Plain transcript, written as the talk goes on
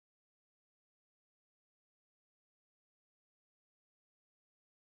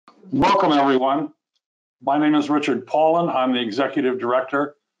Welcome, everyone. My name is Richard Paulin. I'm the Executive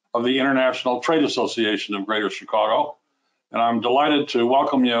Director of the International Trade Association of Greater Chicago, and I'm delighted to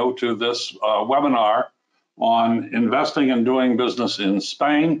welcome you to this webinar on investing and doing business in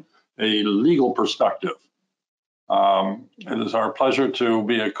Spain, a legal perspective. It is our pleasure to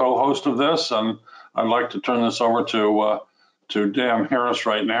be a co-host of this, and I'd like to turn this over to Dan Harris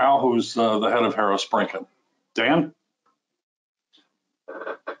right now, who's the head of Harris Brinken. Dan?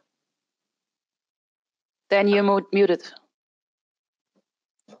 Dan, you're muted.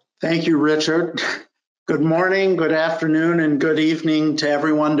 Thank you, Richard. Good morning, good afternoon, and good evening to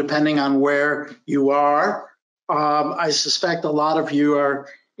everyone, depending on where you are. I suspect a lot of you are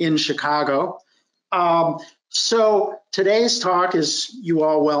in Chicago. So today's talk, as you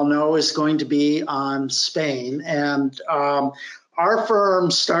all well know, is going to be on Spain. And our firm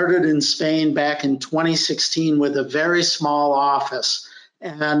started in Spain back in 2016 with a very small office.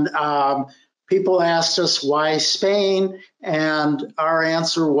 And people asked us why Spain, and our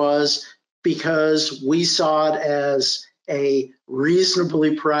answer was because we saw it as a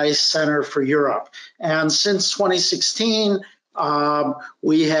reasonably priced center for Europe. And since 2016,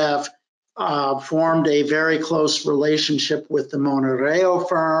 we have formed a very close relationship with the Monterrey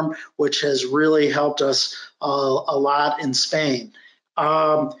firm, which has really helped us a lot in Spain.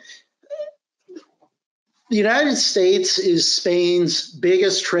 The United States is Spain's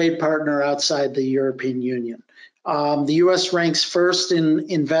biggest trade partner outside the European Union. The U.S. ranks first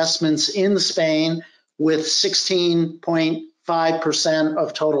in investments in Spain with 16.5%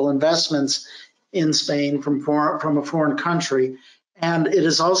 of total investments in Spain from a foreign country. And it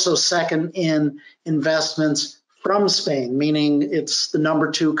is also second in investments from Spain, meaning it's the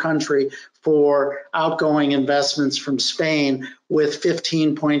 #2 country for outgoing investments from Spain with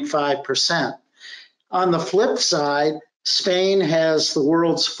 15.5%. On the flip side, Spain has the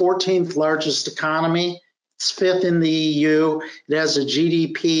world's 14th largest economy. It's 5th in the EU. It has a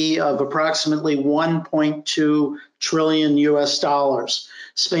GDP of approximately 1.2 trillion US dollars.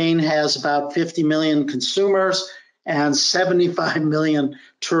 Spain has about 50 million consumers and 75 million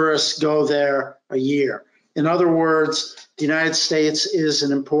tourists go there a year. In other words, the United States is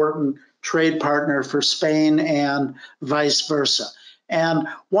an important trade partner for Spain and vice versa. And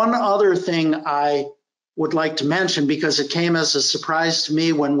one other thing I would like to mention, because it came as a surprise to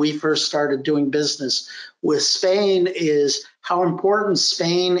me when we first started doing business with Spain, is how important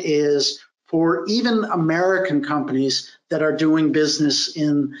Spain is for even American companies that are doing business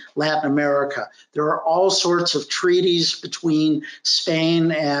in Latin America. There are all sorts of treaties between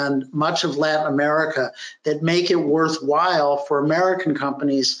Spain and much of Latin America that make it worthwhile for American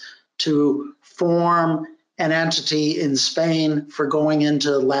companies to form an entity in Spain for going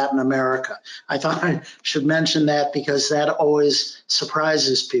into Latin America. I thought I should mention that because that always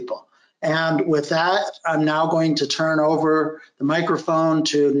surprises people. And with that, I'm now going to turn over the microphone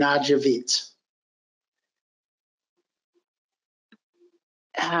to Nadja Vietz.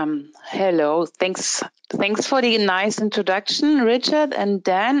 Hello, thanks for the nice introduction, Richard and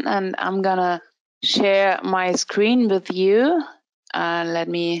Dan, and I'm gonna share my screen with you. Let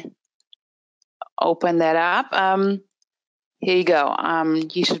me open that up. Here you go.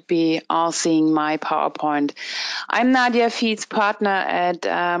 You should be all seeing my PowerPoint. I'm Nadja Vietz, partner at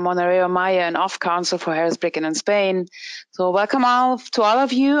Monterrey Maya and off counsel for Harris Brinken in Spain. So welcome to all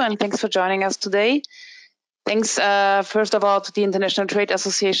of you, and thanks for joining us today. Thanks, first of all, to the International Trade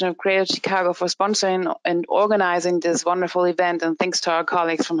Association of Greater Chicago for sponsoring and organizing this wonderful event, and thanks to our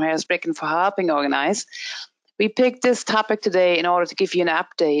colleagues from Harris Brinken for helping organize. We picked this topic today in order to give you an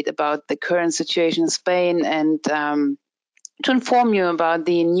update about the current situation in Spain and to inform you about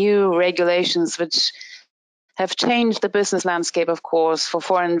the new regulations which have changed the business landscape, of course, for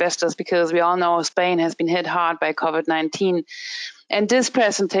foreign investors, because we all know Spain has been hit hard by COVID-19. And this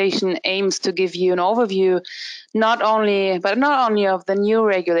presentation aims to give you an overview not only of the new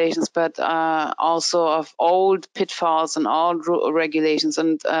regulations, but also of old pitfalls and old regulations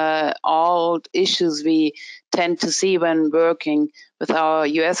and old issues we tend to see when working with our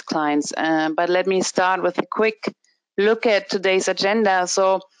US clients. But let me start with a quick look at today's agenda.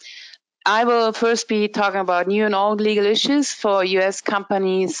 So I will first be talking about new and old legal issues for US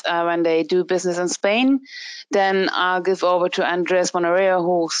companies when they do business in Spain. Then I'll give over to Andres Monterrey,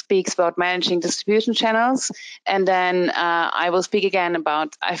 who speaks about managing distribution channels. And then I will speak again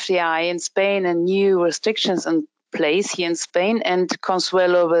about FDI in Spain and new restrictions in place here in Spain. And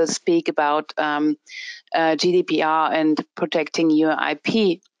Consuelo will speak about GDPR and protecting your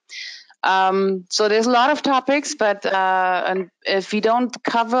IP. So there's a lot of topics, but and if we don't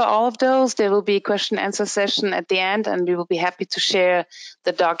cover all of those, there will be a question and answer session at the end, and we will be happy to share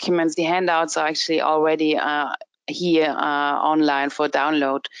the documents. The handouts are actually already here online for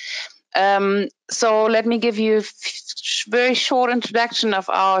download. So let me give you a very short introduction of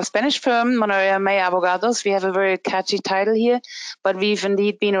our Spanish firm, Monterrey May Abogados. We have a very catchy title here, but we've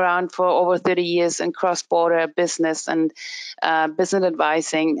indeed been around for over 30 years in cross-border business and business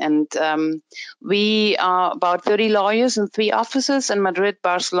advising. And we are about 30 lawyers in 3 offices in Madrid,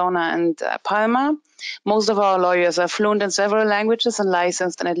 Barcelona, and Palma. Most of our lawyers are fluent in several languages and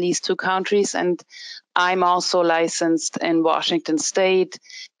licensed in at least 2 countries. And I'm also licensed in Washington State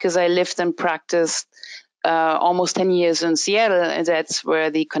because I lived and practiced almost 10 years in Seattle, and that's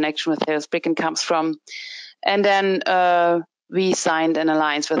where the connection with Harris Bricken comes from. And then we signed an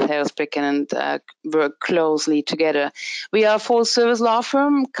alliance with Harris Bricken and work closely together. We are a full-service law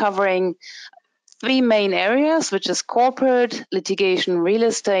firm covering 3 main areas, which is corporate, litigation, real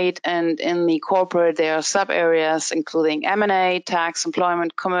estate, and in the corporate there are sub-areas including M&A, tax,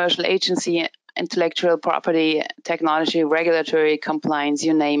 employment, commercial agency, intellectual property, technology, regulatory, compliance,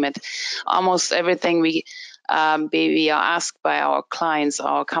 you name it. Almost everything we are asked by our clients,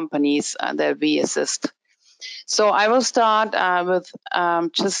 our companies that we assist. So I will start with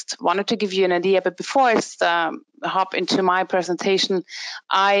just wanted to give you an idea, but before I hop into my presentation,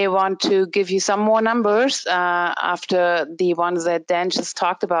 I want to give you some more numbers after the ones that Dan just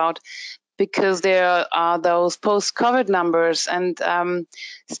talked about, because there are those post-COVID numbers. And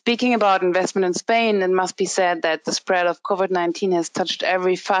speaking about investment in Spain, it must be said that the spread of COVID-19 has touched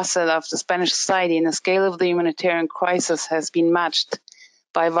every facet of the Spanish society, and the scale of the humanitarian crisis has been matched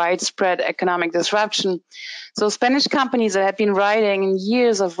by widespread economic disruption. So Spanish companies that had been riding in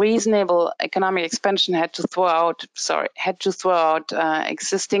years of reasonable economic expansion had to throw out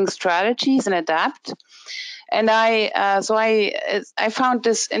existing strategies and adapt. And I found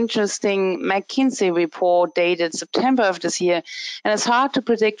this interesting McKinsey report dated September of this year, and it's hard to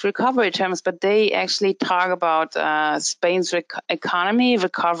predict recovery terms, but they actually talk about Spain's economy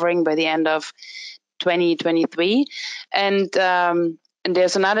recovering by the end of 2023. And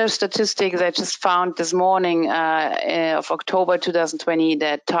there's another statistic that I just found this morning of October 2020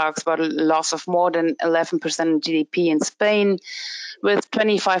 that talks about a loss of more than 11% in GDP in Spain, with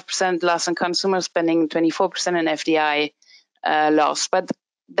 25% loss in consumer spending, 24% in FDI loss. But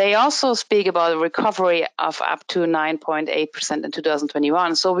they also speak about a recovery of up to 9.8% in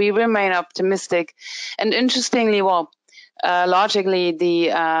 2021. So we remain optimistic. And interestingly, logically, the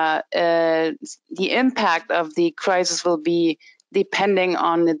impact of the crisis will be depending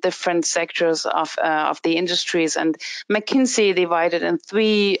on the different sectors of the industries. And McKinsey divided in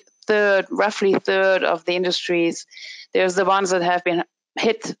roughly third of the industries. There's the ones that have been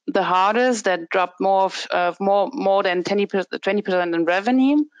hit the hardest, that dropped more than 20% in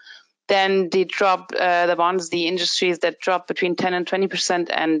revenue. Then the industries that dropped between 10 and 20%,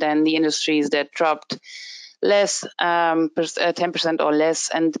 and then the industries that dropped less, 10% or less.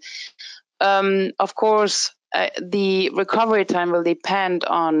 And of course, the recovery time will depend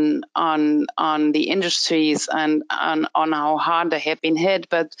on the industries and on how hard they have been hit.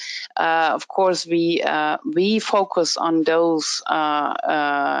 But of course, we focus on those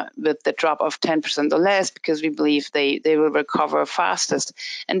with the drop of 10% or less, because we believe they will recover fastest,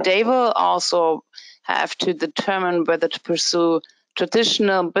 and they will also have to determine whether to pursue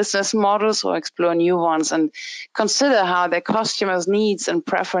traditional business models or explore new ones, and consider how their customers' needs and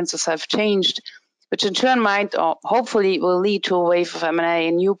preferences have changed, which in turn might or hopefully will lead to a wave of M&A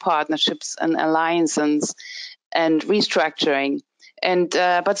and new partnerships and alliances and restructuring. And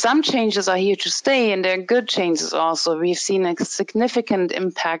but some changes are here to stay, and they're good changes also. We've seen a significant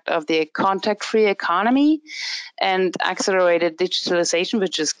impact of the contact-free economy and accelerated digitalization,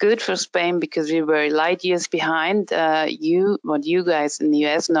 which is good for Spain because we were light years behind what you guys in the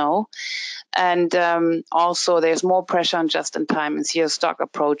US know. And also there's more pressure on just-in-time and zero stock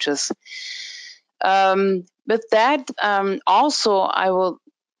approaches. With that, also I will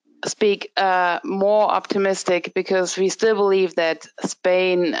speak more optimistic, because we still believe that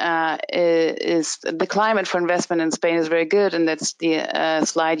Spain is the climate for investment in Spain is very good, and that's the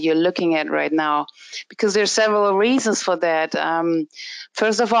slide you're looking at right now, because there's several reasons for that.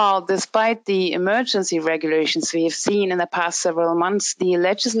 First of all, despite the emergency regulations we have seen in the past several months, the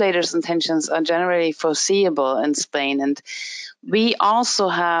legislators' intentions are generally foreseeable in Spain, and we also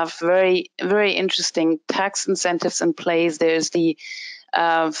have very, very interesting tax incentives in place. There's the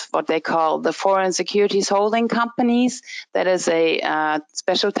of what they call the foreign securities holding companies. That is a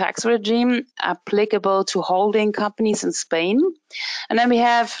special tax regime applicable to holding companies in Spain. And then we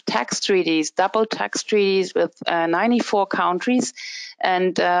have tax treaties, double tax treaties with 94 countries,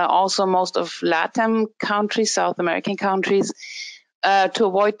 and also most of LATAM countries, South American countries, to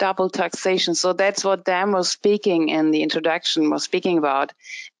avoid double taxation. So that's what Dan was speaking in the introduction, was speaking about,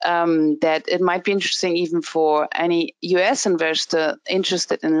 that it might be interesting even for any US investor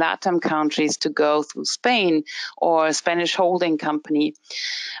interested in LATAM countries to go through Spain or a Spanish holding company.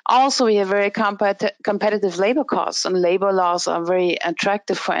 Also, we have very competitive labor costs, and labor laws are very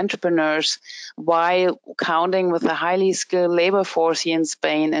attractive for entrepreneurs while counting with a highly skilled labor force here in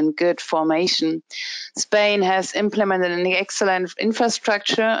Spain and good formation. Spain has implemented an excellent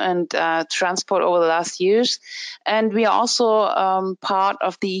infrastructure and transport over the last years, and we are also part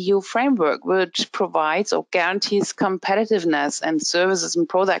of the EU framework, which provides or guarantees competitiveness and services and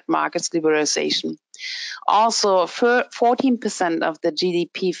product markets liberalization. Also, 14% of the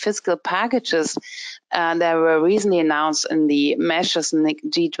GDP fiscal packages that were recently announced in the measures in the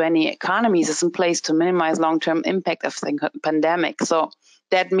G20 economies is in place to minimize long-term impact of the pandemic. So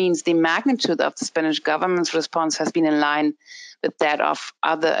that means the magnitude of the Spanish government's response has been in line with that of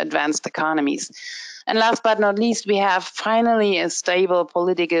other advanced economies. And last but not least, we have finally a stable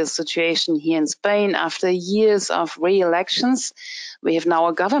political situation here in Spain. After years of re-elections, we have now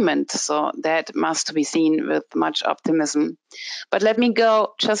a government, so that must be seen with much optimism. But let me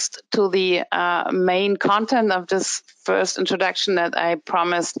go just to the main content of this first introduction that I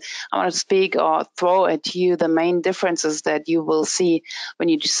promised. I want to speak or throw at you the main differences that you will see when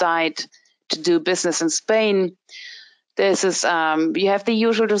you decide to do business in Spain. This is, you have the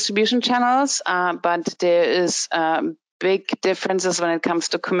usual distribution channels, but there is big differences when it comes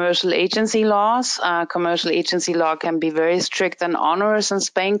to commercial agency laws. Commercial agency law can be very strict and onerous in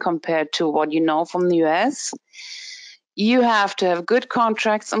Spain compared to what you know from the US. You have to have good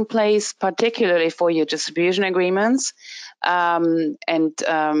contracts in place, particularly for your distribution agreements. Also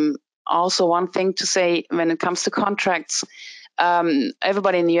one thing to say when it comes to contracts,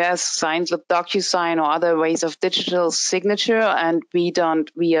 everybody in the US signs with DocuSign or other ways of digital signature, and we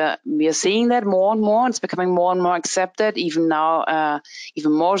are seeing that more and more. It's becoming more and more accepted, even now,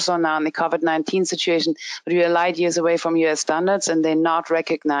 even more so now in the COVID-19 situation. But we are light years away from US standards, and they're not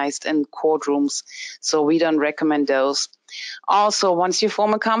recognized in courtrooms. So we don't recommend those. Also, once you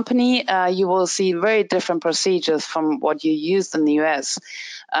form a company, you will see very different procedures from what you used in the US.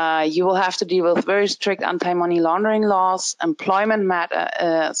 You will have to deal with very strict anti-money laundering laws. Employment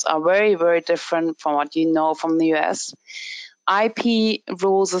matters are very, very different from what you know from the US. IP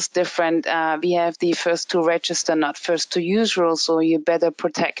rules is different. We have the first to register, not first to use rule, so you better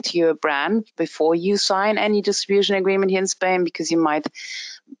protect your brand before you sign any distribution agreement here in Spain, because you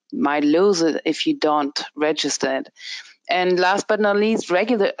might lose it if you don't register it. And last but not least,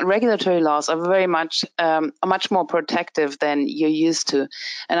 regulatory laws are very much more protective than you're used to.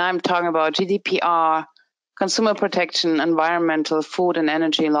 And I'm talking about GDPR, consumer protection, environmental, food and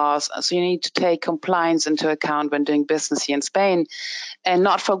energy laws. So you need to take compliance into account when doing business here in Spain, and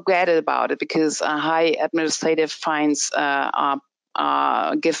not forget about it, because high administrative fines are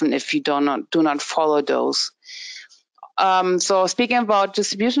given if you do not follow those. So speaking about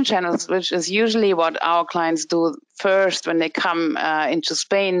distribution channels, which is usually what our clients do first when they come into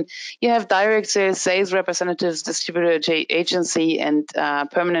Spain, you have direct sales representatives, distributor agency, and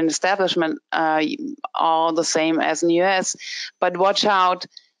permanent establishment, all the same as in the US. But watch out,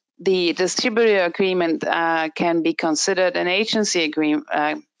 the distributor agreement can be considered an agency agreement,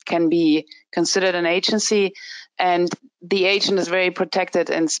 and the agent is very protected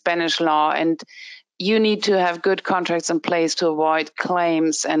in Spanish law, and you need to have good contracts in place to avoid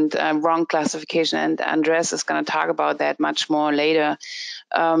claims and wrong classification. And Andres is going to talk about that much more later.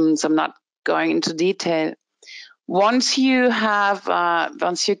 So I'm not going into detail. Once you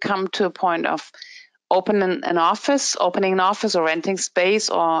come to a point of opening an office or renting space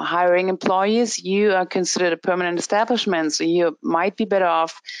or hiring employees, you are considered a permanent establishment. So you might be better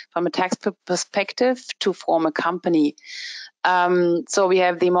off from a tax perspective to form a company. So we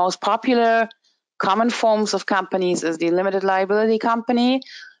have the most popular common forms of companies is the limited liability company,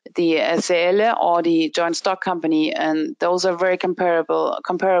 the SAL, or the joint stock company, and those are very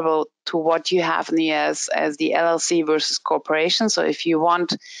comparable to what you have in the US as the LLC versus corporation. So if you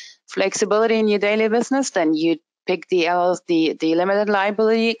want flexibility in your daily business, then you pick the limited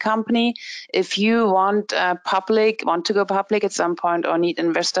liability company. If you want to go public at some point or need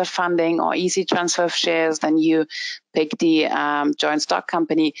investor funding or easy transfer of shares, then you pick the joint stock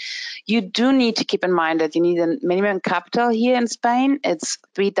company. You do need to keep in mind that you need a minimum capital here in Spain. It's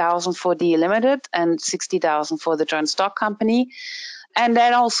 3,000 for the limited and 60,000 for the joint stock company. And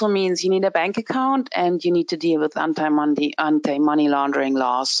that also means you need a bank account and you need to deal with anti-money laundering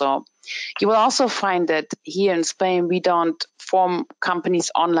laws. So you will also find that here in Spain, we don't form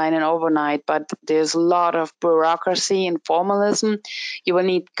companies online and overnight, but there's a lot of bureaucracy and formalism. You will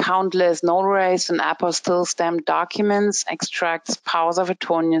need countless notarized and apostille stamped documents, extracts, powers of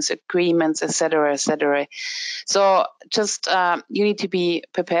attorneys, agreements, etc., etc. So just you need to be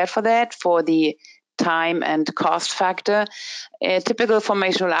prepared for that, for the time and cost factor. A typical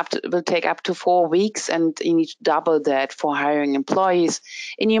formation will take up to 4 weeks, and you need to double that for hiring employees.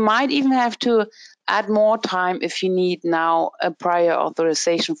 And you might even have to add more time if you need now a prior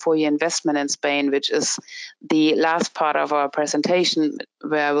authorization for your investment in Spain, which is the last part of our presentation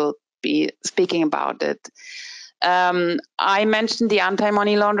where I will be speaking about it. I mentioned the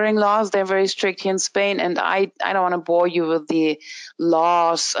anti-money laundering laws. They're very strict here in Spain, and I don't want to bore you with the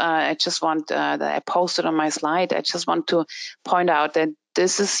laws. I just want that I posted on my slide. I just want to point out that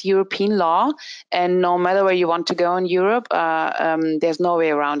this is European law, and no matter where you want to go in Europe, there's no way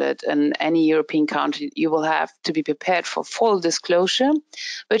around it. In any European country, you will have to be prepared for full disclosure,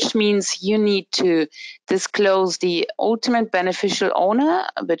 which means you need to disclose the ultimate beneficial owner,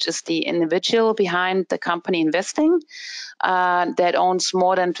 which is the individual behind the company investing, that owns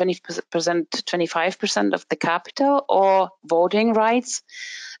more than 20%, 25% of the capital or voting rights.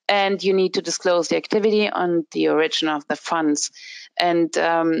 And you need to disclose the activity and the origin of the funds. And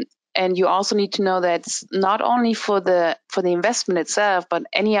you also need to know that it's not only for the investment itself, but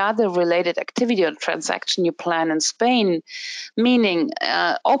any other related activity or transaction you plan in Spain, meaning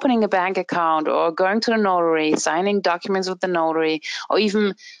opening a bank account or going to the notary, signing documents with the notary, or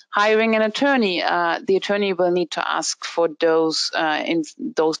even hiring an attorney. The attorney will need to ask for those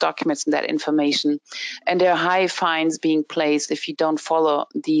documents and that information. And there are high fines being placed if you don't follow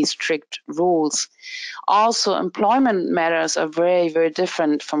these strict rules. Also, employment matters are very, very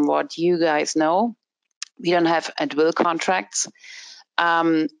different from what you guys know. We don't have at-will contracts.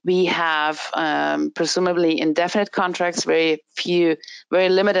 We have presumably indefinite contracts, very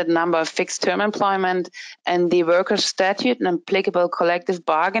limited number of fixed-term employment, and the workers' statute and applicable collective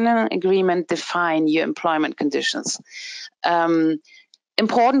bargaining agreement define your employment conditions.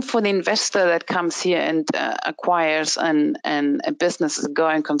 Important for the investor that comes here and acquires a business as a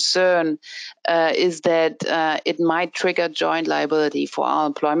going concern is that it might trigger joint liability for our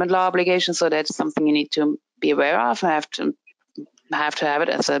employment law obligations. So that's something you need to be aware of. Have to have it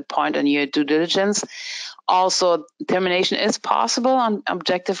as a point in your due diligence. Also, termination is possible on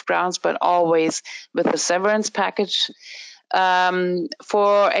objective grounds, but always with a severance package.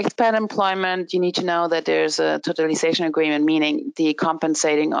 For expat employment, you need to know that there's a totalization agreement, meaning the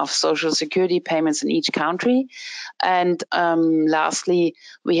compensating of social security payments in each country. And lastly,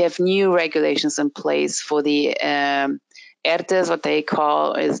 we have new regulations in place for the ERTES, what they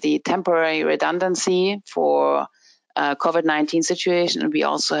call is the temporary redundancy for COVID-19 situation. And we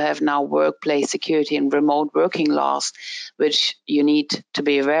also have now workplace security and remote working laws, which you need to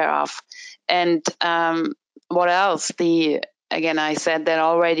be aware of. And what else? Again, I said that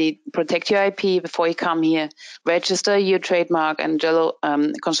already. Protect your IP before you come here. Register your trademark, and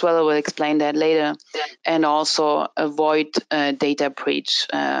Consuelo will explain that later. And also avoid data breach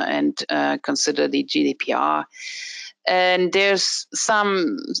and consider the GDPR. And there's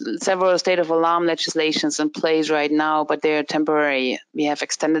several state of alarm legislations in place right now, but they're temporary. We have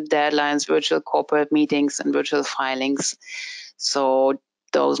extended deadlines, virtual corporate meetings, and virtual filings. So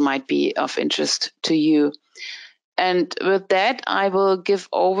those might be of interest to you. And with that, I will give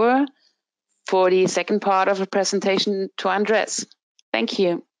over for the second part of the presentation to Andres. Thank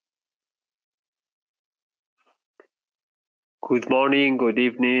you. Good morning, good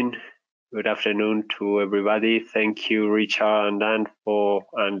evening, good afternoon to everybody. Thank you, Richard and Dan,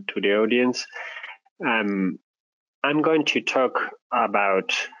 and to the audience. I'm going to talk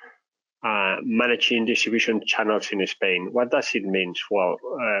about managing distribution channels in Spain. What does it mean? Well,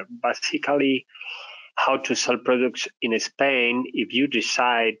 basically, how to sell products in Spain if you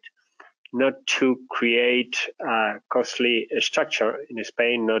decide not to create a costly structure in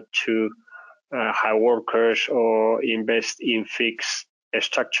Spain, not to hire workers or invest in fixed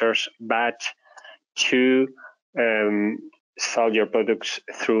structures, but to sell your products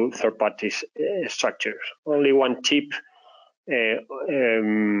through third-party structures. Only one tip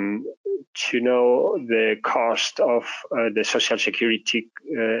to know the cost of the social security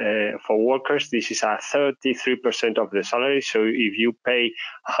for workers. This is 33% of the salary. So if you pay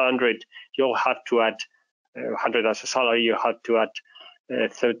 100, you'll have to add 100 as a salary. You have to add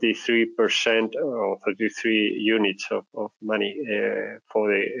 33% or 33 units of money for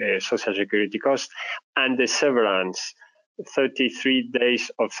the social security cost, and the severance, 33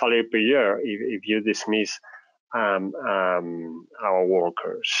 days of salary per year if you dismiss our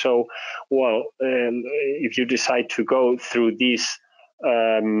workers. So, well, if you decide to go through this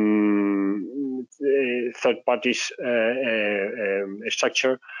third parties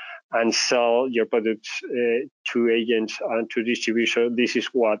structure and sell your products to agents and to distribution, this is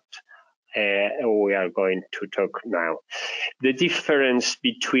what we are going to talk now. The difference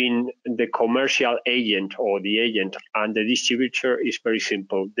between the commercial agent or the agent and the distributor is very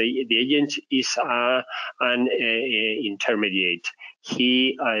simple. The agent is an intermediate.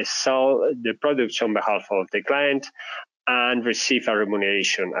 He sells the products on behalf of the client and receive a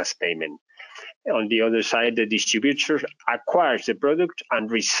remuneration as payment. On the other side, the distributor acquires the product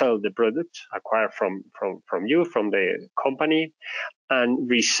and resell the product, acquire from you, from the company, and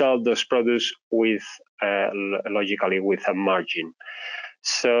resell those products with, logically, with a margin.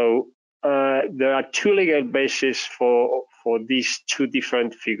 So there are two legal bases for these two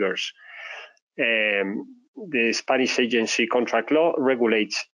different figures. The Spanish agency contract law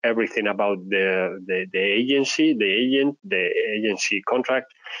regulates everything about the agency, the agent, the agency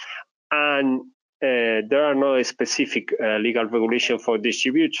contract, and there are no specific legal regulation for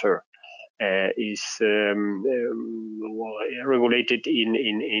distributor. Is regulated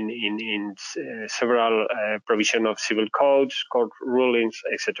in several provision of civil codes, court rulings,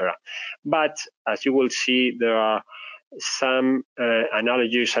 etc. But as you will see, there are some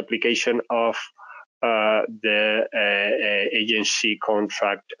analogous application of the agency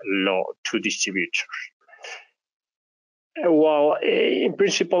contract law to distributors. Well, in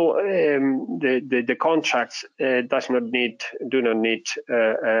principle, the contracts do not need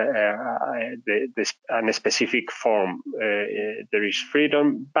a specific form. There is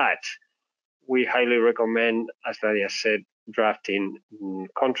freedom, but we highly recommend, as Nadja said, drafting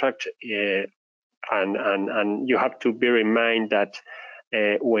contract, and you have to bear in mind that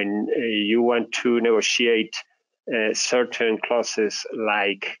when you want to negotiate certain clauses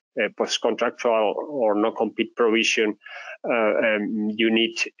like post-contractual or no-compete provision, you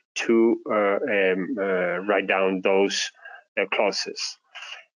need to write down those clauses.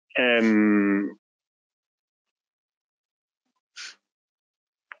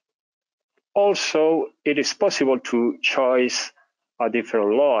 Also, it is possible to choose a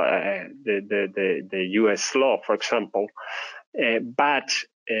different law, the US law, for example, but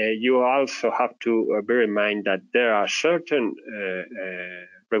you also have to bear in mind that there are certain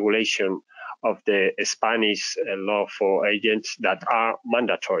regulation of the Spanish law for agents that are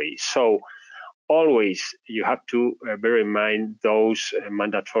mandatory. So always you have to bear in mind those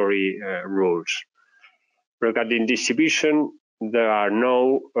mandatory rules. Regarding distribution, there are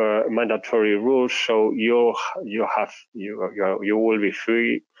no mandatory rules, so you will be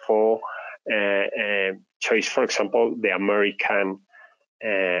free for choice, for example, the American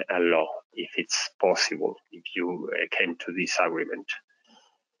law, if it's possible, if you came to this agreement.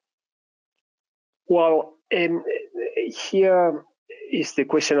 Well, here is the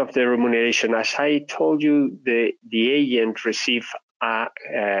question of the remuneration. As I told you, the agent receives a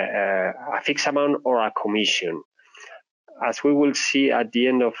fixed amount or a commission. As we will see at the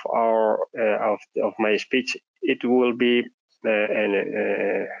end of our of my speech, it will be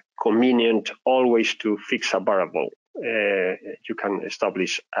convenient always to fix a variable. You can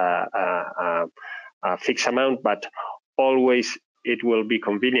establish a fixed amount, but always it will be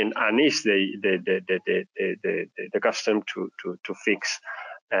convenient, and is the custom to fix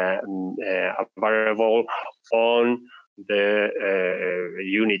a variable on the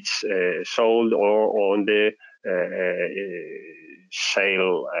units sold or on the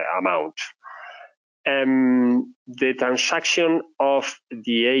sale amount. The transaction of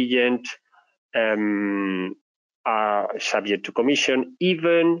the agent are subject to commission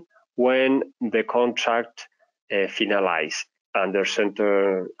even when the contract finalized under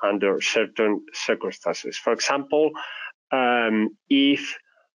certain circumstances. For example, if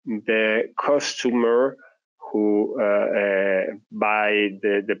the customer who buy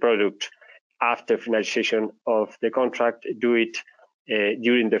the product after finalization of the contract do it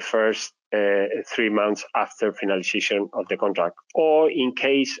during the first 3 months after finalization of the contract, or in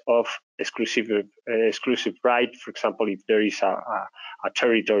case of exclusive right, for example, if there is a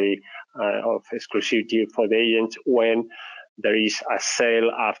territory of exclusivity for the agent when there is a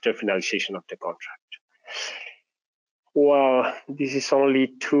sale after finalization of the contract. Well, this is only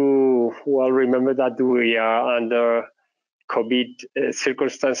to remember that we are under COVID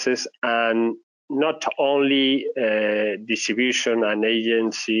circumstances, and not only distribution and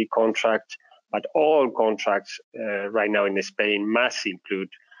agency contract, but all contracts right now in Spain must include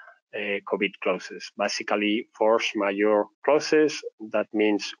COVID clauses, basically force majeure clauses. That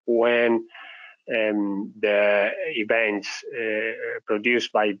means when the events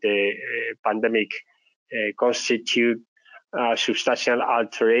produced by the pandemic constitute a substantial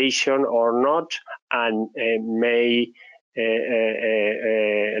alteration or not, and may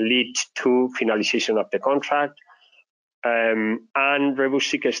lead to finalization of the contract. And rebus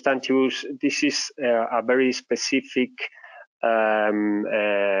sic stantibus, this is a very specific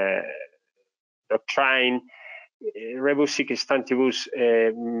doctrine. Rebus sic stantibus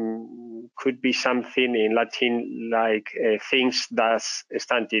could be something in Latin like things thus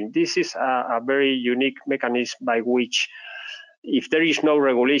standing. This is a very unique mechanism by which, if there is no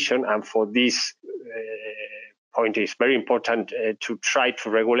regulation, and for this point is very important to try to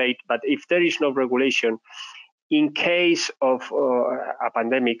regulate, but if there is no regulation, in case of a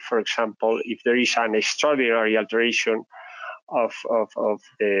pandemic, for example, if there is an extraordinary alteration of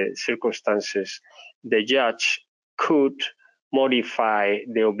the circumstances, the judge could modify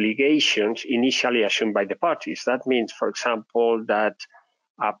the obligations initially assumed by the parties. That means, for example, that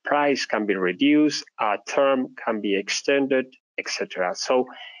a price can be reduced, a term can be extended, etc. So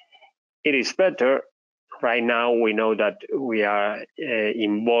it is better. Right now, we know that we are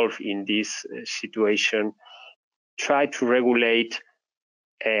involved in this situation. Try to regulate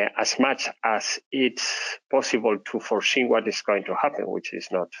as much as it's possible to foresee what is going to happen, which is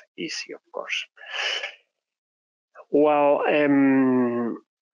not easy, of course. Well,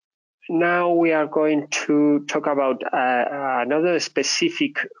 now we are going to talk about another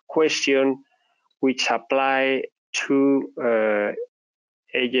specific question which apply to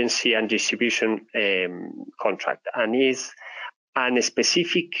agency and distribution contract, and is a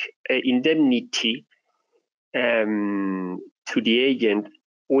specific indemnity to the agent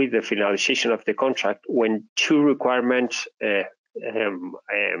with the finalization of the contract when two requirements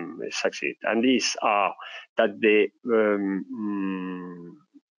succeed, and these are that the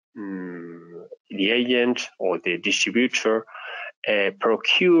agent or the distributor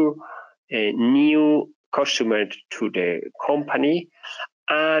procure a new customer to the company,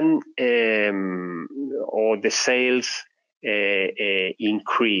 and or the sales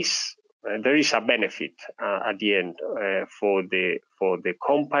increase. There is a benefit at the end for the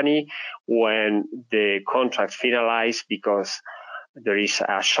company when the contract finalized, because there is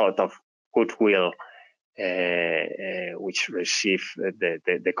a sort of goodwill which receive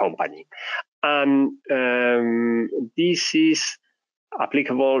the company, and this is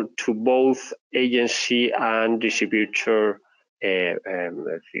applicable to both agency and distributor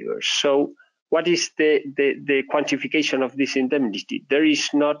figures. So what is the quantification of this indemnity? There is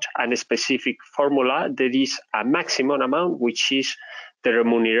not a specific formula. There is a maximum amount, which is the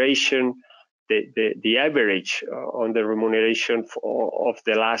remuneration, the average on the remuneration of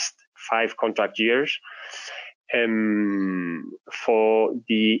the last 5 contract years. For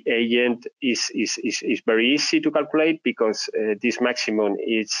the agent is very easy to calculate, because this maximum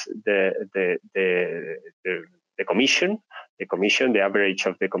is the commission. The average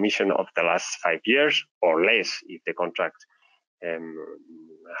of the commission of the last 5 years, or less if the contract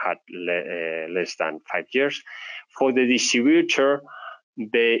had less than 5 years. For the distributor,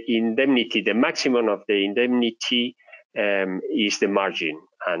 the indemnity, the maximum of the indemnity is the margin,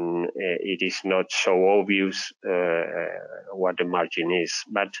 and it is not so obvious what the margin is.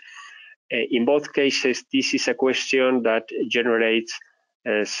 But in both cases, this is a question that generates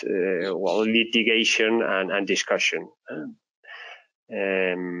litigation and discussion.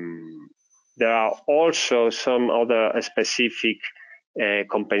 There are also some other specific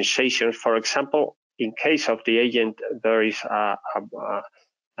compensations. For example, in case of the agent, there is a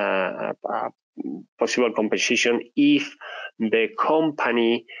possible compensation if the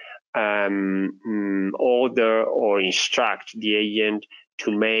company order or instruct the agent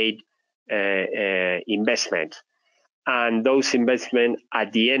to make investment, and those investments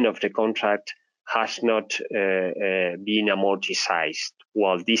at the end of the contract has not been amortized.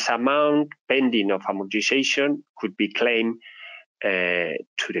 Well, this amount pending of amortization could be claimed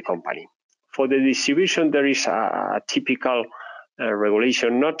to the company. For the distribution, there is a typical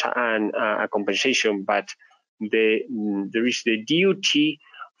regulation, not a compensation, but there is the duty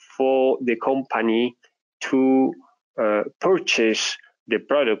for the company to purchase the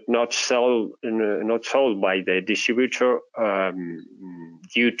product not sold by the distributor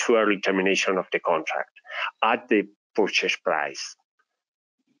due to early termination of the contract at the purchase price.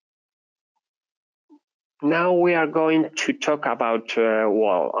 Now we are going to talk about,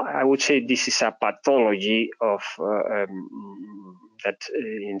 well, I would say this is a pathology of that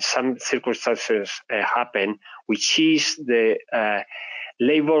in some circumstances happen, which is the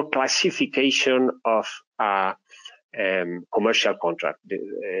labor classification of a commercial contract. The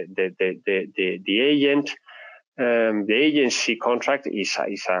agency contract is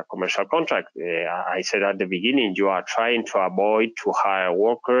a commercial contract. I said at the beginning, you are trying to avoid to hire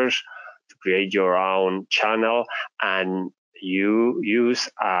workers, to create your own channel, and you use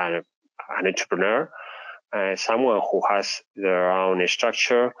an entrepreneur, someone who has their own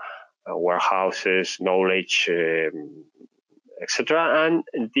structure, warehouses, knowledge, etc. And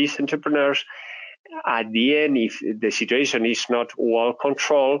these entrepreneurs, at the end, if the situation is not well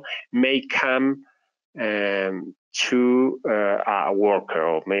controlled, may come to a worker,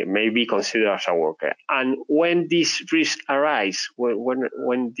 or may be considered as a worker. And when this risk arises,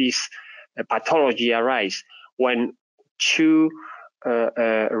 when this pathology arises, when two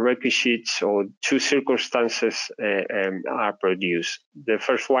requisites or two circumstances are produced. The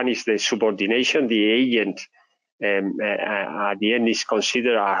first one is the subordination. The agent at the end is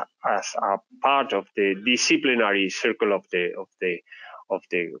considered as a part of the disciplinary circle of the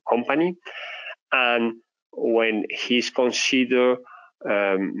company, and when he's considered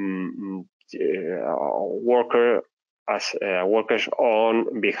worker as workers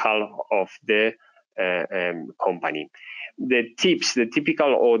on behalf of the company. The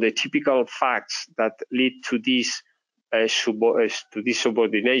typical facts that lead to this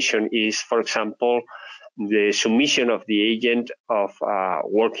subordination is, for example, the submission of the agent of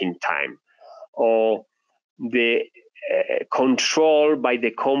working time, or the control by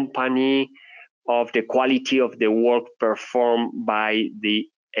the company of the quality of the work performed by the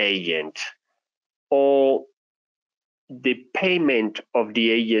agent, or the payment of the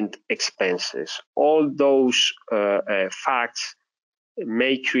agent expenses. All those facts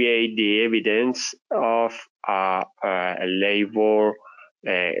may create the evidence of a labor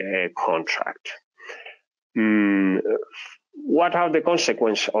contract. What are the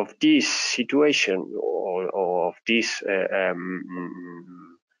consequences of this situation, or of this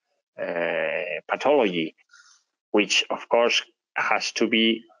pathology, which of course has to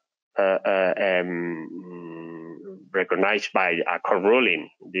be recognized by a court ruling?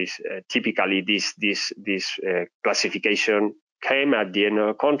 Typically this classification came at the end of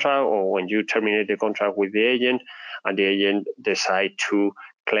a contract, or when you terminate the contract with the agent, and the agent decide to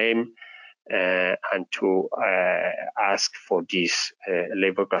claim and to ask for this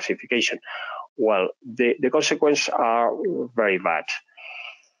labor classification. Well, the consequences are very bad.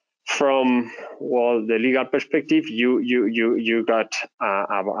 From the legal perspective, you got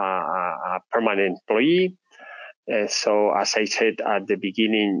a permanent employee. So as I said at the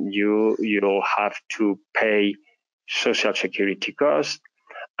beginning, you'll have to pay social security costs,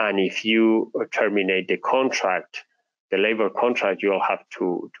 and if you terminate the contract, the labor contract, you'll have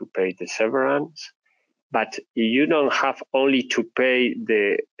to pay the severance. But you don't have only to pay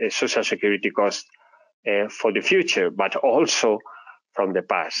the social security cost for the future, but also from the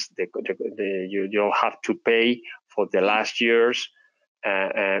past. You'll have to pay for the last year's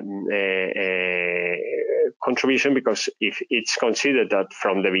contribution, because if it's considered that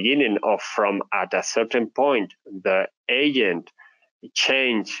from the beginning or from at a certain point the agent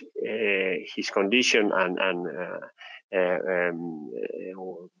changed his condition and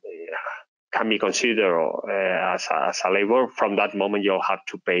can be considered as a labor, from that moment you'll have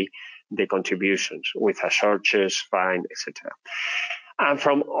to pay the contributions with a surcharge, fine, etc. And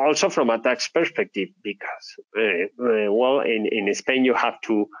also from a tax perspective, because in Spain you have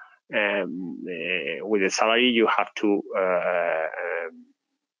to with the salary you have to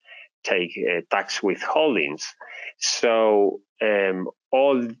take tax withholdings. So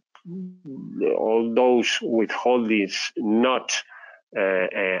all those withholdings not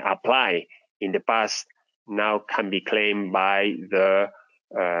apply in the past now can be claimed by the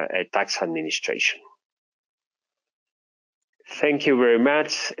tax administration. Thank you very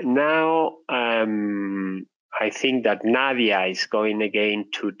much. Now I think that Nadja is going again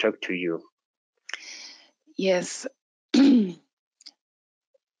to talk to you. Yes.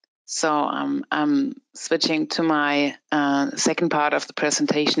 So I'm switching to my second part of the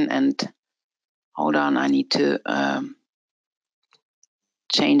presentation, and hold on, I need to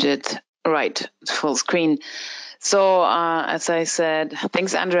change it Right, full screen. So as I said,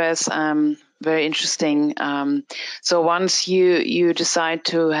 thanks, Andres. Very interesting. So once you decide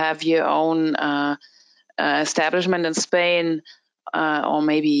to have your own establishment in Spain, or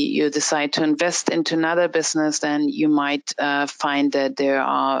maybe you decide to invest into another business, then you might find that there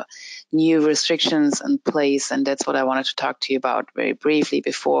are new restrictions in place, and that's what I wanted to talk to you about very briefly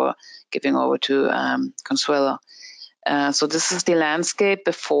before giving over to Consuelo. So this is the landscape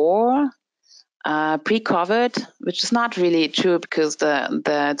before pre-COVID, which is not really true because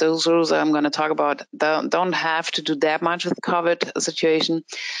those rules I'm going to talk about don't have to do that much with the COVID situation.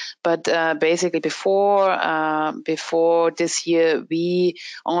 But basically, before this year, we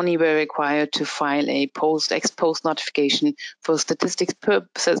only were required to file a ex post notification for statistic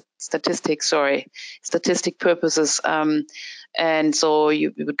purposes. And so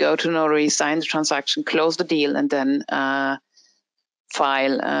you would go to notary, sign the transaction, close the deal, and then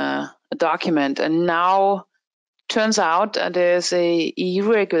file a document. And now turns out there's a EU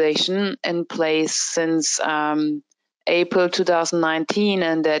regulation in place since April 2019,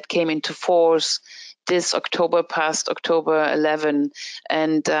 and that came into force this October, past October 11,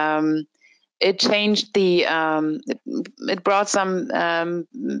 and it changed it brought some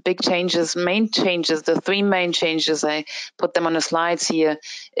big changes, main changes. The three main changes, I put them on the slides here,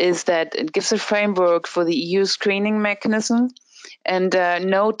 is that it gives a framework for the EU screening mechanism. And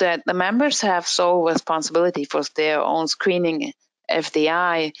note that the members have sole responsibility for their own screening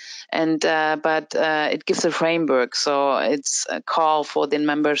FDI, and but it gives a framework. So it's a call for the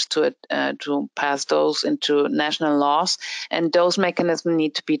members to pass those into national laws, and those mechanisms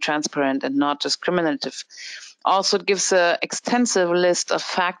need to be transparent and not discriminative. Also, it gives an extensive list of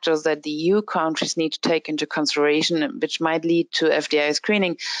factors that the EU countries need to take into consideration, which might lead to FDI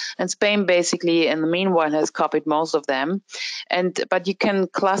screening. And Spain basically, in the meanwhile, has copied most of them. But you can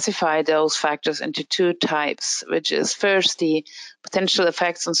classify those factors into two types, which is first the potential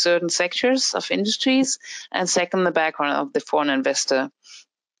effects on certain sectors of industries, and second, the background of the foreign investor.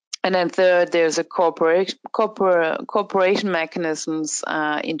 And then third, there's a cooperation mechanisms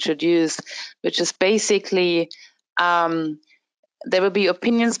introduced, which is basically there will be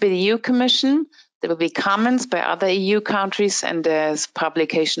opinions by the EU Commission, there will be comments by other EU countries, and there's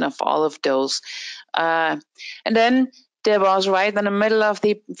publication of all of those. And then there was, right in the middle of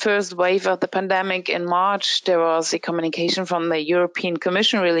the first wave of the pandemic in March, there was a communication from the European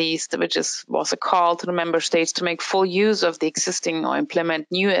Commission released, which was a call to the member states to make full use of the existing or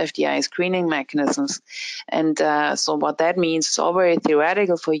implement new FDI screening mechanisms. And so what that means, it's all very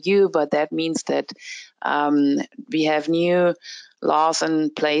theoretical for you, but that means that we have new laws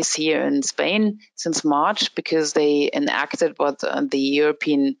in place here in Spain since March, because they enacted what the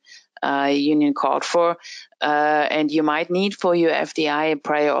European Union called for, and you might need for your FDI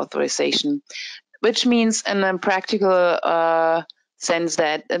prior authorization, which means in a practical sense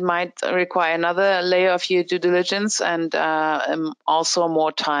that it might require another layer of your due diligence, and also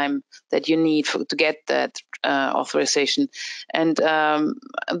more time that you need to get that authorization. And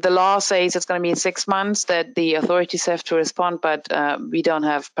the law says it's going to be 6 months that the authorities have to respond, but we don't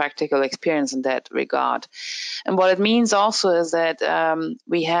have practical experience in that regard. And what it means also is that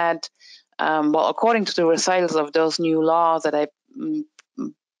we had, well, according to the recitals of those new laws that I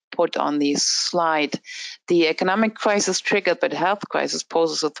put on this slide, the economic crisis triggered by the health crisis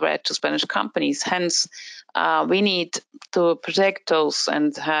poses a threat to Spanish companies. Hence, we need to protect those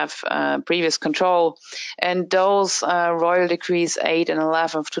and have previous control. And those Royal Decrees 8 and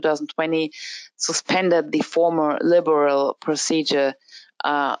 11 of 2020 suspended the former liberal procedure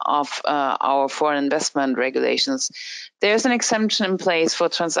of our foreign investment regulations. There's an exemption in place for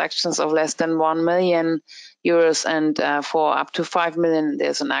transactions of less than 1 million euros, and for up to 5 million,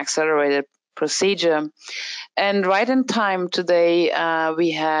 there's an accelerated procedure. And right in time today,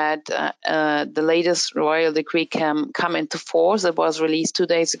 we had the latest royal decree come into force. It was released 2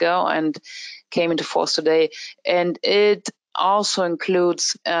 days ago and came into force today. And it also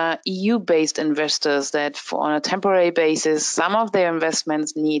includes EU-based investors that, on a temporary basis, some of their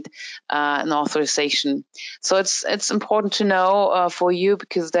investments need an authorization. So it's important to know for you,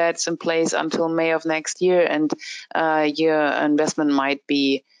 because that's in place until May of next year, and your investment might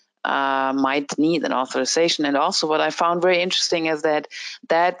need an authorization. And also, what I found very interesting is that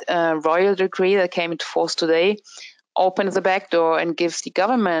royal decree that came into force today opens the back door and gives the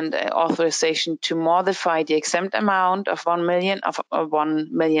government authorization to modify the exempt amount of 1 million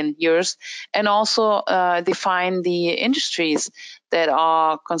euros, and also define the industries that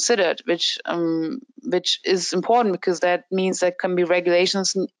are considered, which is important, because that means there can be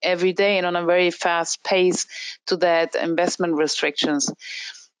regulations every day and on a very fast pace to that investment restrictions.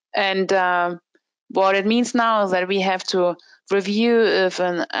 And what it means now is that we have to review if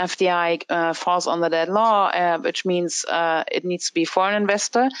an FDI falls under that law, which means it needs to be foreign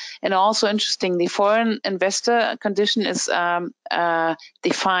investor. And also interesting, the foreign investor condition is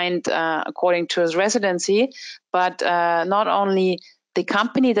defined according to his residency, but not only the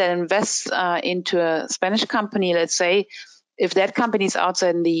company that invests into a Spanish company, let's say, if that company is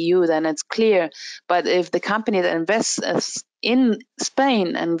outside in the EU, then it's clear. But if the company that invests in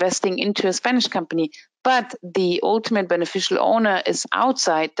Spain investing into a Spanish company, but the ultimate beneficial owner is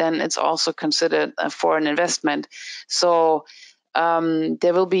outside, then it's also considered a foreign investment. So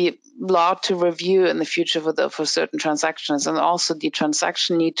there will be law to review in the future for certain transactions, and also the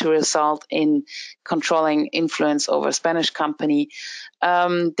transaction need to result in controlling influence over a Spanish company.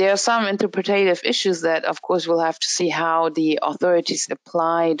 There are some interpretative issues that, of course, we'll have to see how the authorities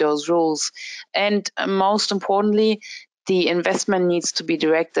apply those rules. And most importantly, the investment needs to be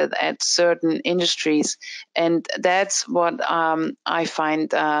directed at certain industries. And that's what I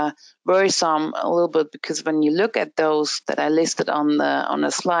find worrisome a little bit, because when you look at those that I listed on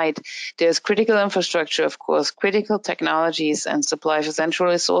the slide, there's critical infrastructure, of course, critical technologies and supply for central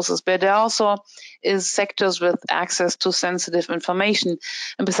resources, but there also is sectors with access to sensitive information.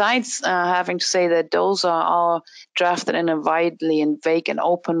 And besides having to say that those are all drafted in a widely and vague and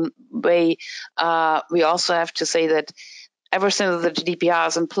open way, we also have to say that ever since the GDPR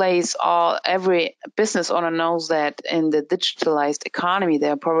is in place, every business owner knows that in the digitalized economy,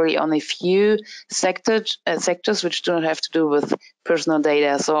 there are probably only few sectors which do not have to do with personal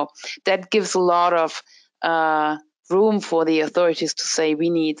data. So that gives a lot of room for the authorities to say we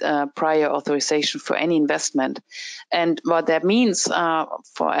need prior authorization for any investment. And what that means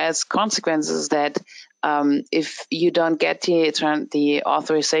as consequences is that if you don't get the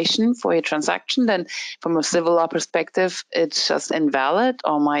authorization for your transaction, then from a civil law perspective, it's just invalid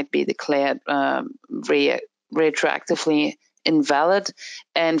or might be declared retroactively invalid.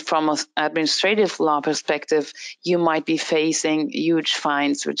 And from an administrative law perspective, you might be facing huge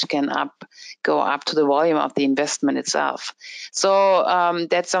fines, which can go up to the volume of the investment itself. So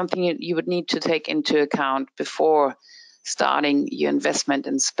that's something you would need to take into account before starting your investment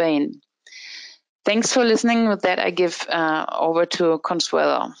in Spain. Thanks for listening. With that, I give over to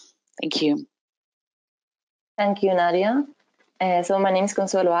Consuelo. Thank you. Thank you, Nadia. So my name is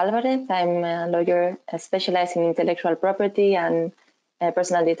Consuelo Alvarez. I'm a lawyer specialized in intellectual property and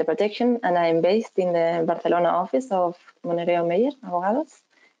personal data protection, and I'm based in the Barcelona office of Monedero Meyer Abogados.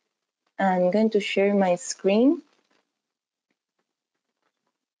 I'm going to share my screen.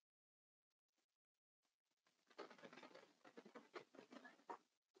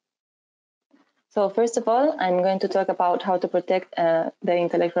 So first of all, I'm going to talk about how to protect the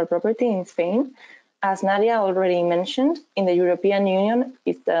intellectual property in Spain. As Nadia already mentioned, in the European Union,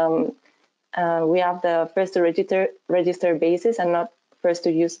 we have the first to register basis and not first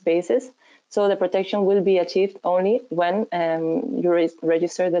to use basis. So the protection will be achieved only when you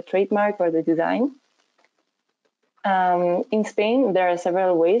register the trademark or the design. In Spain, there are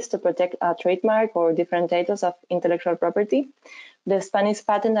several ways to protect a trademark or different titles of intellectual property. The Spanish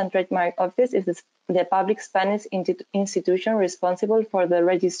Patent and Trademark Office is the public Spanish institution responsible for the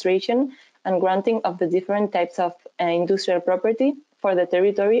registration and granting of the different types of industrial property for the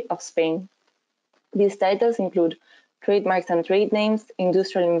territory of Spain. These titles include trademarks and trade names,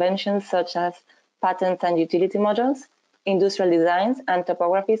 industrial inventions such as patents and utility models, industrial designs, and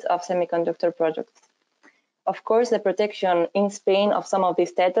topographies of semiconductor projects. Of course, the protection in Spain of some of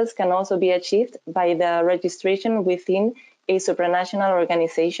these titles can also be achieved by the registration within a supranational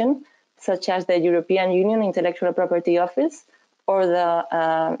organization, such as the European Union Intellectual Property Office, or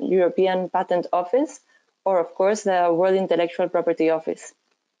the European Patent Office, or of course the World Intellectual Property Office.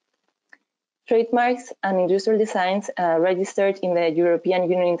 Trademarks and industrial designs registered in the European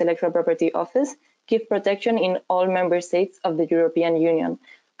Union Intellectual Property Office give protection in all member states of the European Union,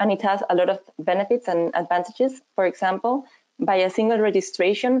 and it has a lot of benefits and advantages. For example, by a single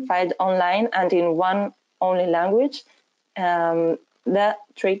registration filed online and in one only language, the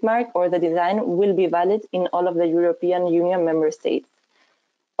trademark or the design will be valid in all of the European Union member states.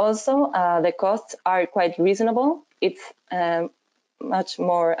 Also, the costs are quite reasonable. It's much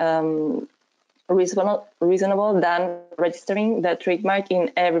more reasonable than registering the trademark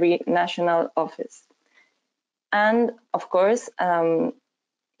in every national office. And of course,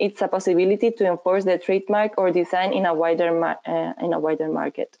 it's a possibility to enforce the trademark or design in a wider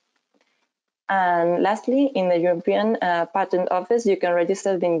market. And lastly, in the European Patent Office, you can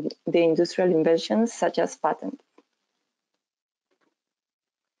register the industrial inventions such as patents.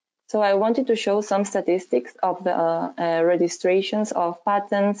 So I wanted to show some statistics of the registrations of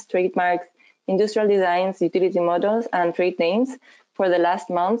patents, trademarks, industrial designs, utility models, and trade names for the last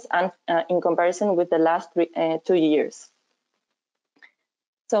months and in comparison with the last 2 years.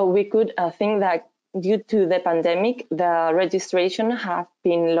 So we could think that due to the pandemic, the registration has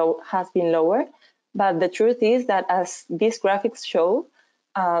been lower, but the truth is that as these graphics show,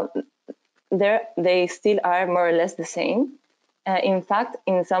 they still are more or less the same. In fact,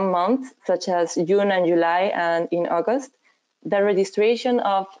 in some months, such as June and July and in August, the registration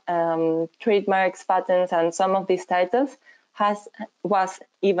of trademarks, patents, and some of these titles was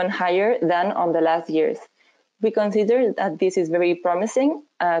even higher than on the last years. We consider that this is very promising.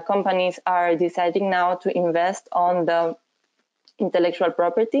 Companies are deciding now to invest on the intellectual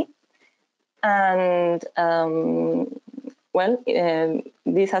property. And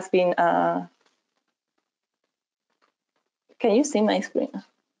this has been, can you see my screen?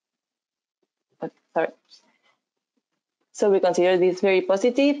 Okay, sorry. So we consider this very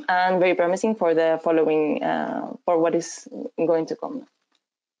positive and very promising for the following, for what is going to come.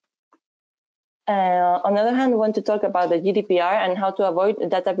 On the other hand, we want to talk about the GDPR and how to avoid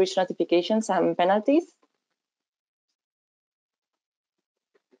data breach notifications and penalties.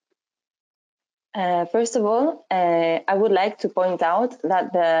 First of all, I would like to point out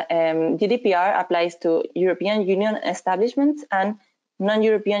that the GDPR applies to European Union establishments and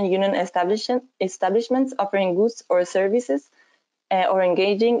non-European Union establishments offering goods or services or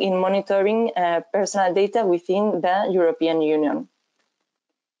engaging in monitoring personal data within the European Union.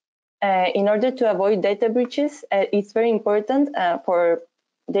 In order to avoid data breaches, it's very important for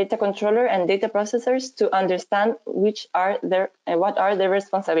data controller and data processors to understand what are their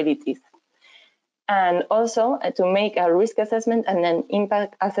responsibilities. And also to make a risk assessment and an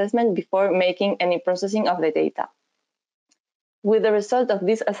impact assessment before making any processing of the data. With the result of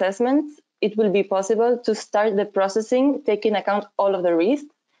these assessments, it will be possible to start the processing taking account all of the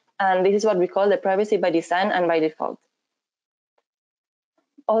risks, and this is what we call the privacy by design and by default.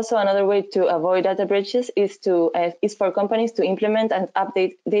 Also, another way to avoid data breaches is for companies to implement and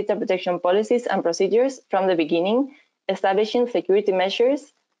update data protection policies and procedures from the beginning, establishing security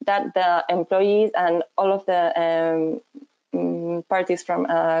measures that the employees and all of the parties from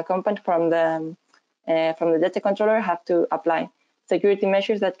a company, from the data controller have to apply. Security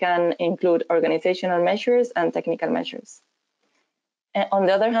measures that can include organizational measures and technical measures. On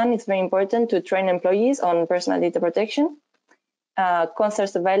the other hand, it's very important to train employees on personal data protection, constant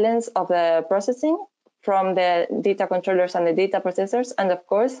surveillance of the processing from the data controllers and the data processors, and of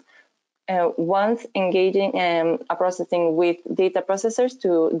course, once engaging a processing with data processors,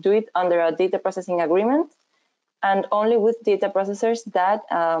 to do it under a data processing agreement and only with data processors that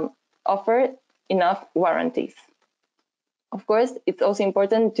offer enough warranties. Of course, it's also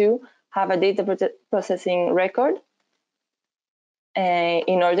important to have a data processing record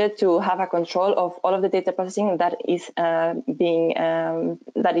in order to have a control of all of the data processing that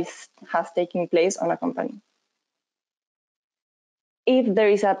has taken place on a company. If there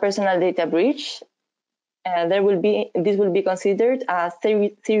is a personal data breach, this will be considered a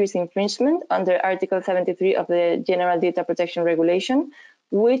serious infringement under Article 73 of the General Data Protection Regulation,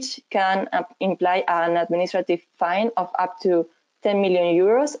 which can imply an administrative fine of up to 10 million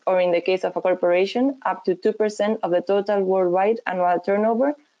euros, or in the case of a corporation, up to 2% of the total worldwide annual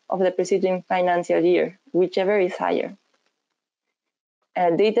turnover of the preceding financial year, whichever is higher.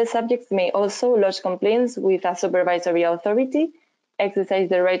 Data subjects may also lodge complaints with a supervisory authority, exercise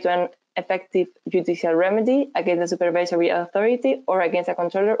the right to an effective judicial remedy against the supervisory authority or against a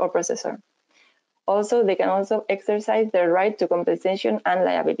controller or processor. Also, they can also exercise their right to compensation and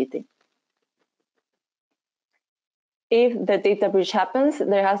liability. If the data breach happens,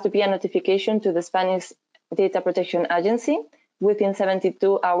 there has to be a notification to the Spanish Data Protection Agency within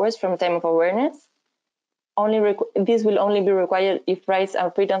 72 hours from time of awareness. This will only be required if rights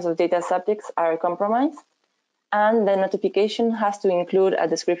and freedoms of data subjects are compromised. And the notification has to include a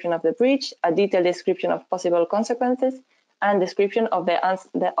description of the breach, a detailed description of possible consequences, and description of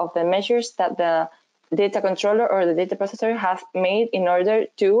the measures that the data controller or the data processor has made in order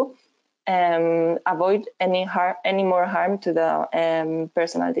to avoid any more harm to the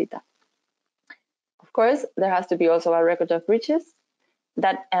personal data. Of course, there has to be also a record of breaches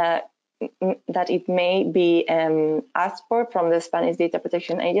that it may be asked for from the Spanish Data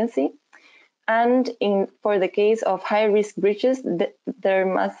Protection Agency. And for the case of high-risk breaches, the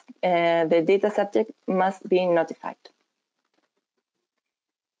data subject must be notified.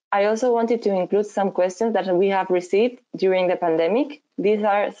 I also wanted to include some questions that we have received during the pandemic. These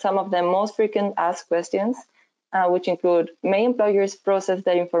are some of the most frequent asked questions. which include, may employers process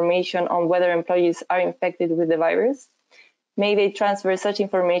their information on whether employees are infected with the virus? May they transfer such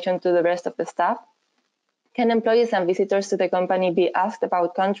information to the rest of the staff? Can employees and visitors to the company be asked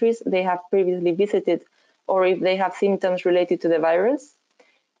about countries they have previously visited or if they have symptoms related to the virus?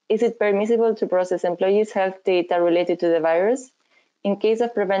 Is it permissible to process employees' health data related to the virus? In case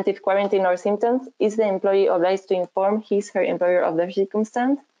of preventive quarantine or symptoms, is the employee obliged to inform his/her employer of the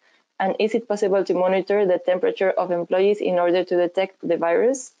circumstance? And is it possible to monitor the temperature of employees in order to detect the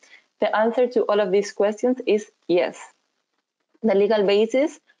virus? The answer to all of these questions is yes. The legal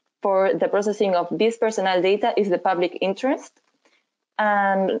basis for the processing of this personal data is the public interest.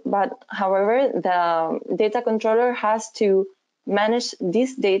 But however, the data controller has to manage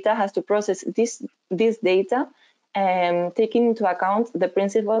this data, has to process this data, taking into account the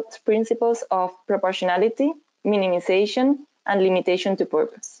principles of proportionality, minimization, and limitation to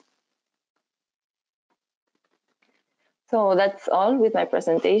purpose. So that's all with my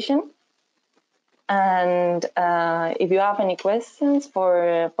presentation. And if you have any questions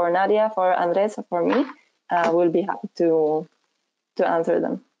for Nadja, for Andres, or for me, we'll be happy to answer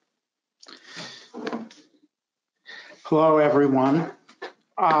them. Hello, everyone.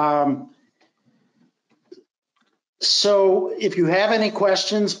 So if you have any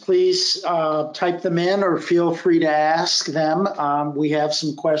questions, please type them in or feel free to ask them. We have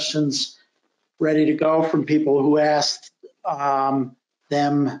some questions ready to go from people who asked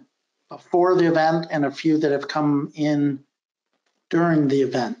them before the event and a few that have come in during the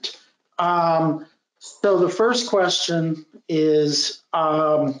event. So the first question is,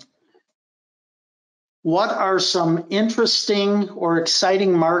 what are some interesting or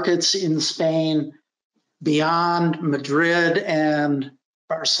exciting markets in Spain beyond Madrid and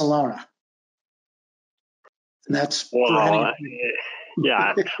Barcelona? And that's well,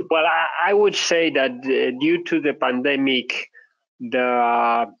 yeah. Well, I would say that due to the pandemic, there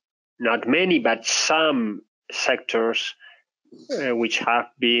are not many, but some sectors which have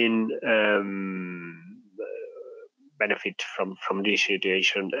been benefit from this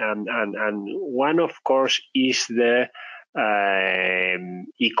situation, and one, of course, is the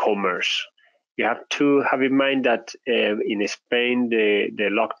e-commerce. You have to have in mind that in Spain, the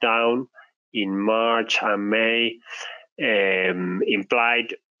lockdown in March and May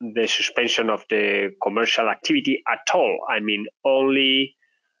implied the suspension of the commercial activity at all. I mean, only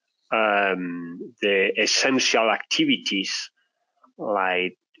the essential activities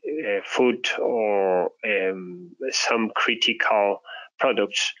like food or some critical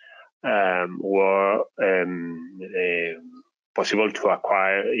products were possible to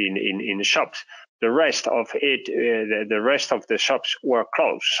acquire in shops. The rest of it, the rest of the shops were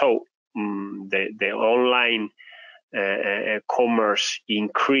closed. So the online commerce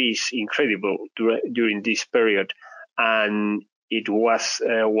increased incredible during this period, and it was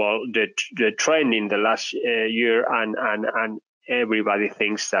well the trend in the last year, and everybody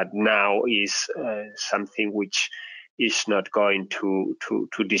thinks that now is something which is not going to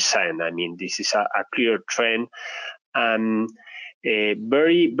descend. I mean, this is a clear trend.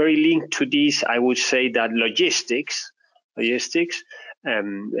 Very linked to this, I would say that logistics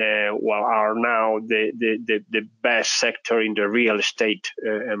well, are now the best sector in the real estate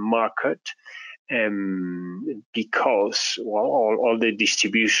market, because well, all the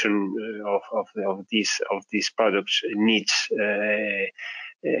distribution of these products needs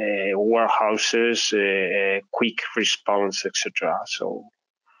warehouses, quick response, etc. So.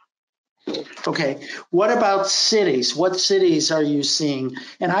 Okay, what about cities? What cities are you seeing?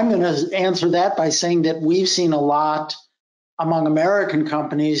 And I'm going to answer that by saying that we've seen a lot among American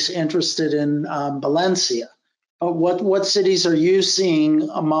companies interested in Valencia. But what cities are you seeing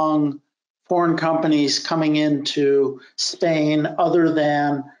among foreign companies coming into Spain other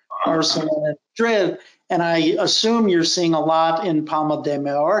than Barcelona and Madrid? And I assume you're seeing a lot in Palma de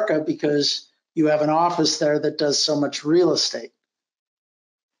Mallorca because you have an office there that does so much real estate.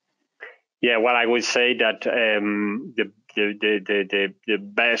 Yeah, well, I would say that the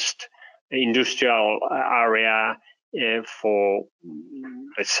best industrial area for,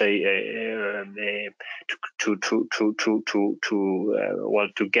 let's say, to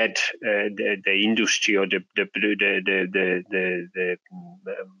get the industry or the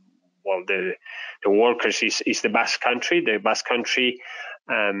workers is the Basque Country. The Basque Country,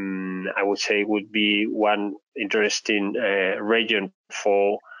 I would say, would be one interesting region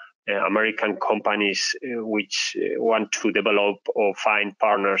for American companies which want to develop or find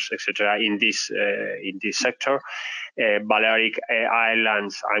partners, etc., in this sector. Balearic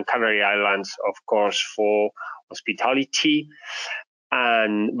Islands and Canary Islands, of course, for hospitality,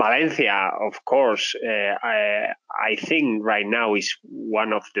 And Valencia, of course, I think right now is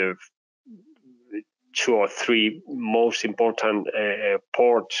one of the 2 or 3 most important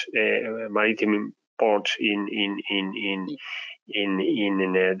maritime ports in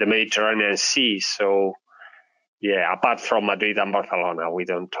the Mediterranean Sea. So, yeah, apart from Madrid and Barcelona, we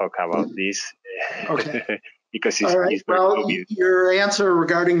don't talk about this. Okay. Because All right. it's very obvious. Your answer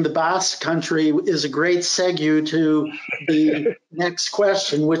regarding the Basque Country is a great segue to the next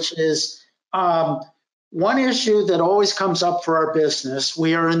question, which is one issue that always comes up for our business,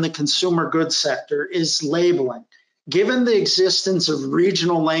 we are in the consumer goods sector, is labeling. Given the existence of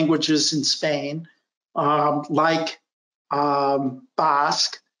regional languages in Spain, like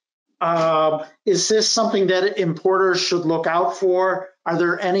Basque, is this something that importers should look out for? Are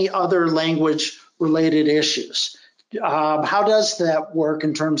there any other language related issues? How does that work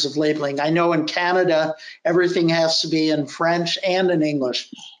in terms of labeling? I know in Canada, everything has to be in French and in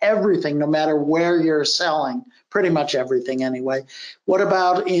English. Everything, no matter where you're selling, pretty much everything anyway. What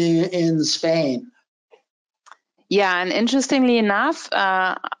about in Spain? Yeah, and interestingly enough,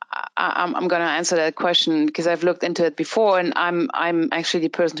 I'm going to answer that question because I've looked into it before, and I'm actually the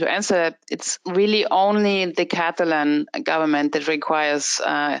person to answer it. It's really only the Catalan government that requires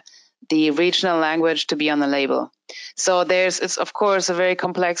the regional language to be on the label. So it's of course a very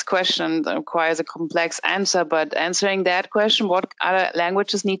complex question that requires a complex answer, but answering that question, what other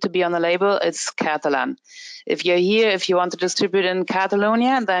languages need to be on the label? It's Catalan. If you're here, if you want to distribute in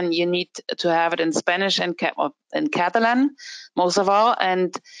Catalonia, then you need to have it in Spanish and in Catalan, most of all.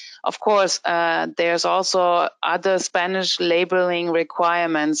 And of course, there's also other Spanish labeling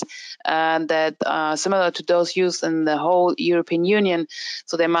requirements that are similar to those used in the whole European Union.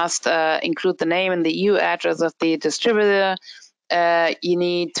 So they must include the name and the EU address of the distributor. You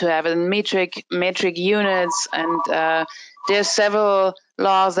need to have it in metric units, and there's several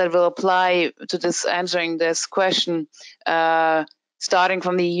laws that will apply to this, answering this question, starting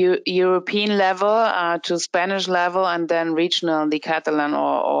from the European level to Spanish level, and then regional, the Catalan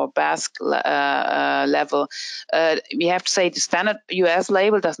or Basque level. We have to say the standard US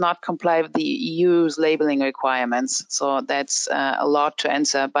label does not comply with the EU's labeling requirements. So that's a lot to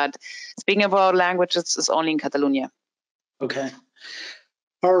answer. But speaking about languages, it's only in Catalonia. Okay.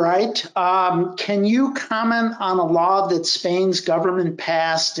 All right. Can you comment on a law that Spain's government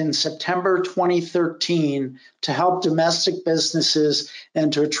passed in September 2013 to help domestic businesses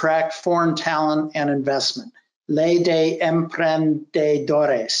and to attract foreign talent and investment? Ley de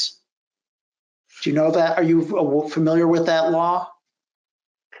Emprendedores. Do you know that? Are you familiar with that law?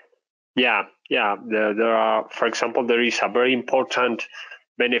 Yeah. There are, for example, there is a very important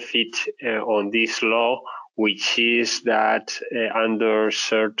benefit on this law, which is that under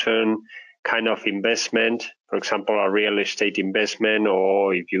certain kind of investment, for example, a real estate investment,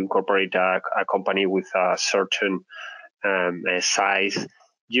 or if you incorporate a company with a certain size,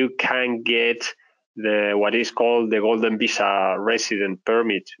 you can get what is called the Golden Visa Resident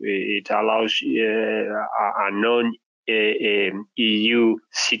Permit. It allows a non-EU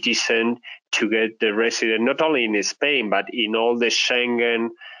citizen to get the resident not only in Spain, but in all the Schengen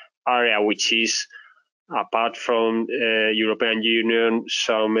area, which is, apart from European Union,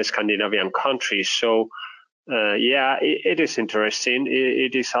 some Scandinavian countries. So, it is interesting.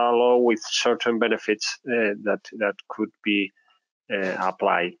 It is a law with certain benefits that could be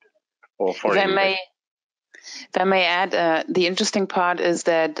applied for foreign investment. If I may add, the interesting part is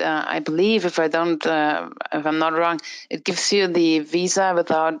that I believe, if I'm not wrong, it gives you the visa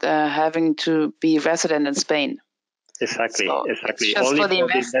without having to be resident in Spain. Exactly. It's just only for the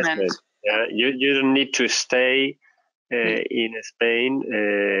investment. Yeah, you don't need to stay in Spain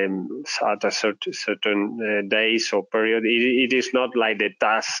at a certain days or period. It is not like the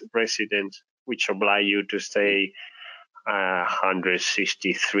tax residence, which oblige you to stay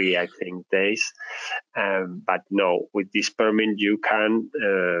 163, I think, days. But no, with this permit, you can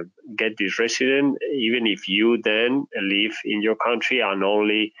get this resident, even if you then live in your country and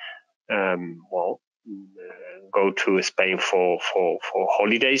only, go to Spain for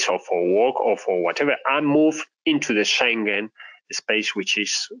holidays or for work or for whatever, and move into the Schengen space, which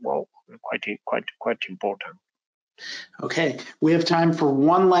is quite important. Okay, we have time for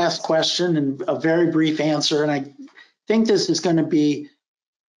one last question and a very brief answer, and I think this is going to be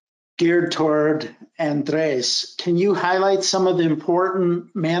geared toward Andres. Can you highlight some of the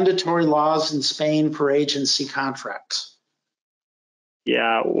important mandatory laws in Spain for agency contracts?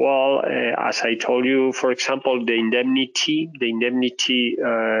 Yeah, well, as I told you, for example, the indemnity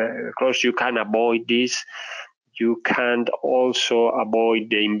clause, you can avoid this. You can't also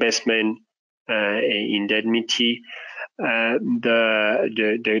avoid the investment indemnity.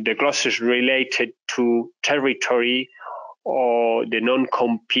 the clauses related to territory or the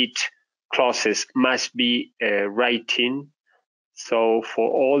non-compete clauses must be writing. So for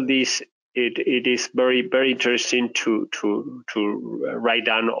all this, it is very, very interesting to write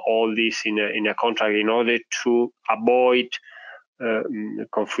down all this in a contract in order to avoid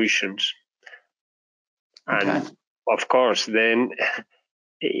confusions. Okay. And of course, then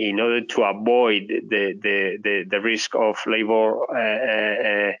in order to avoid the risk of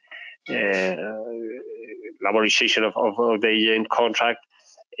laborization of the agent contract,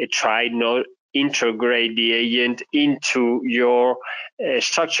 try not integrate the agent into your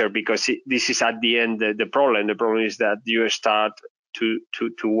structure, because this is at the end the problem. The problem is that you start to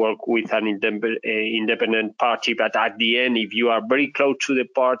work with an independent party, but at the end, if you are very close to the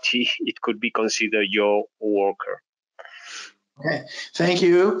party, it could be considered your worker. Okay, thank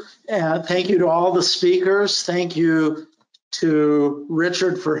you. Thank you to all the speakers. Thank you to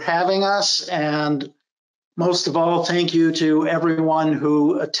Richard for having us. And most of all, thank you to everyone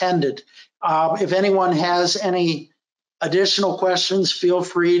who attended. If anyone has any additional questions, feel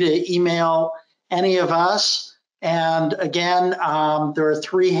free to email any of us. And again, there are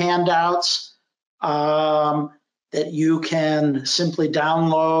 3 handouts that you can simply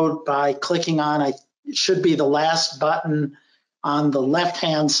download by clicking on, it should be the last button on the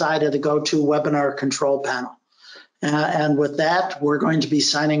left-hand side of the GoToWebinar control panel. And with that, we're going to be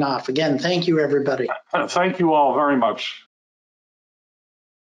signing off. Again, thank you, everybody. Thank you all very much.